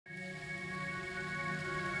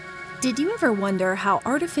Did you ever wonder how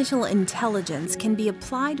artificial intelligence can be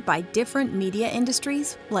applied by different media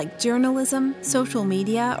industries like journalism, social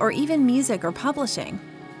media, or even music or publishing?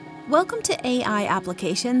 Welcome to AI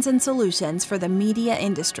Applications and Solutions for the Media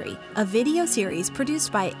Industry, a video series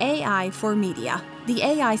produced by AI4Media, the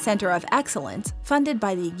AI Center of Excellence funded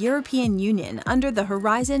by the European Union under the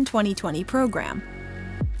Horizon 2020 program.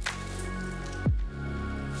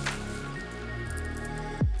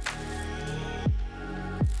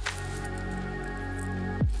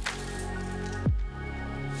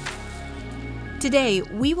 Today,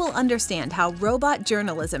 we will understand how robot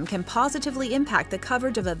journalism can positively impact the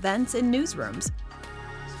coverage of events in newsrooms.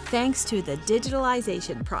 Thanks to the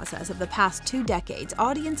digitalization process of the past 2 decades,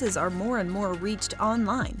 audiences are more and more reached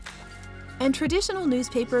online. And traditional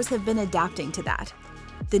newspapers have been adapting to that.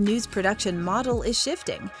 The news production model is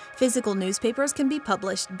shifting. Physical newspapers can be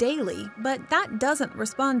published daily, but that doesn't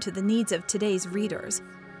respond to the needs of today's readers.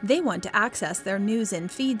 They want to access their news in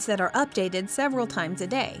feeds that are updated several times a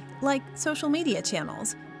day, like social media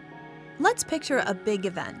channels. Let's picture a big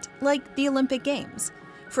event, like the Olympic Games.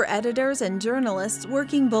 For editors and journalists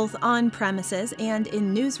working both on premises and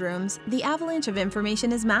in newsrooms, the avalanche of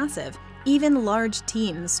information is massive. Even large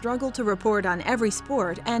teams struggle to report on every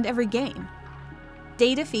sport and every game.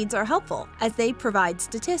 Data feeds are helpful, as they provide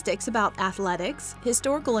statistics about athletics,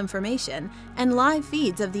 historical information, and live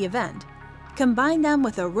feeds of the event. Combine them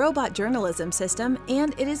with a robot journalism system,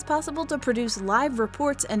 and it is possible to produce live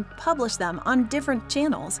reports and publish them on different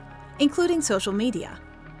channels, including social media.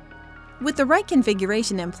 With the right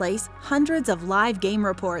configuration in place, hundreds of live game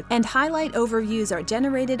reports and highlight overviews are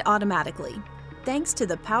generated automatically. Thanks to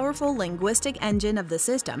the powerful linguistic engine of the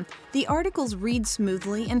system, the articles read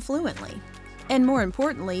smoothly and fluently. And more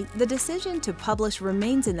importantly, the decision to publish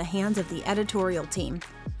remains in the hands of the editorial team.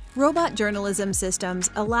 Robot journalism systems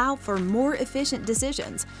allow for more efficient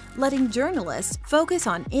decisions, letting journalists focus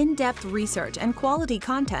on in-depth research and quality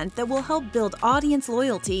content that will help build audience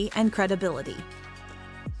loyalty and credibility.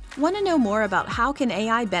 Want to know more about how can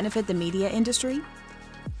AI benefit the media industry?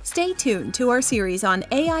 Stay tuned to our series on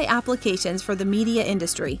AI applications for the media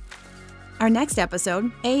industry. Our next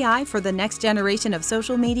episode, AI for the Next Generation of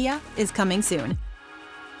Social Media, is coming soon.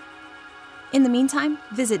 In the meantime,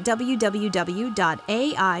 visit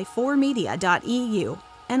www.ai4media.eu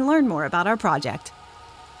and learn more about our project.